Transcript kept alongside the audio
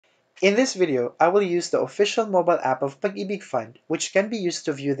In this video, I will use the official mobile app of Pag IBIG Fund, which can be used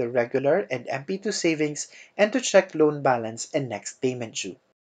to view the regular and MP2 savings and to check loan balance and next payment due.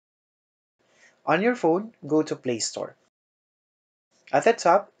 On your phone, go to Play Store. At the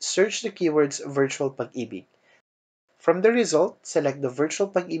top, search the keywords Virtual Pag IBIG. From the result, select the Virtual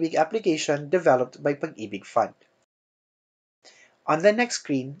Pag IBIG application developed by Pag IBIG Fund. On the next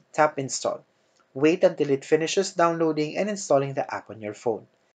screen, tap Install. Wait until it finishes downloading and installing the app on your phone.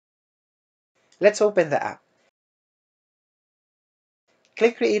 Let's open the app.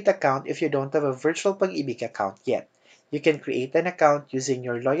 Click Create Account if you don't have a virtual Pag IBIG account yet. You can create an account using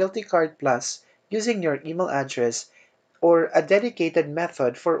your Loyalty Card Plus, using your email address, or a dedicated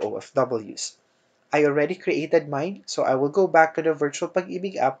method for OFWs. I already created mine, so I will go back to the virtual Pag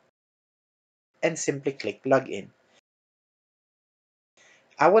IBIG app and simply click Login.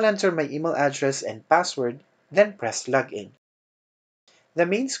 I will enter my email address and password, then press Login. The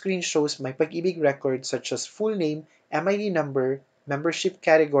main screen shows my Pag IBIG records such as full name, MID number, membership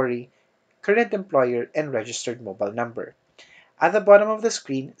category, current employer, and registered mobile number. At the bottom of the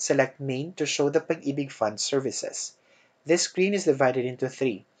screen, select Main to show the Pag IBIG Fund services. This screen is divided into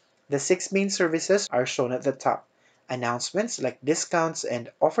three. The 6 main services are shown at the top. Announcements like discounts and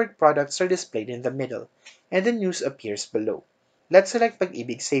offered products are displayed in the middle, and the news appears below. Let's select Pag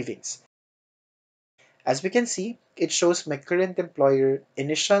IBIG Savings. As we can see, it shows my current employer,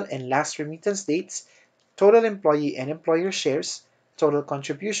 initial and last remittance dates, total employee and employer shares, total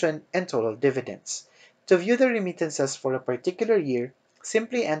contribution, and total dividends. To view the remittances for a particular year,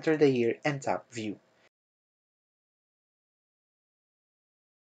 simply enter the year and tap View.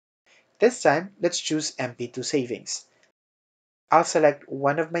 This time, let's choose MP2 Savings. I'll select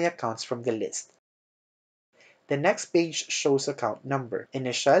one of my accounts from the list. The next page shows account number,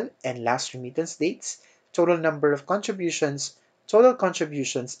 initial and last remittance dates, total number of contributions,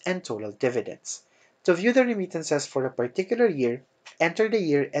 and total dividends. To view the remittances for a particular year, enter the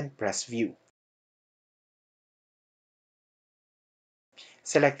year and press View.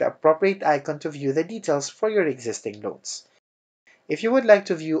 Select the appropriate icon to view the details for your existing loans. If you would like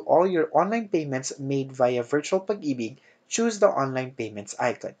to view all your online payments made via Virtual Pag IBIG, choose the Online Payments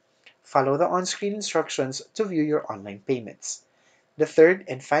icon. Follow the on-screen instructions to view your online payments. The third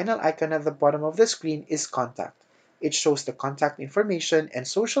and final icon at the bottom of the screen is Contact. It shows the contact information and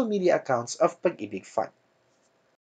social media accounts of Pag IBIG Fund.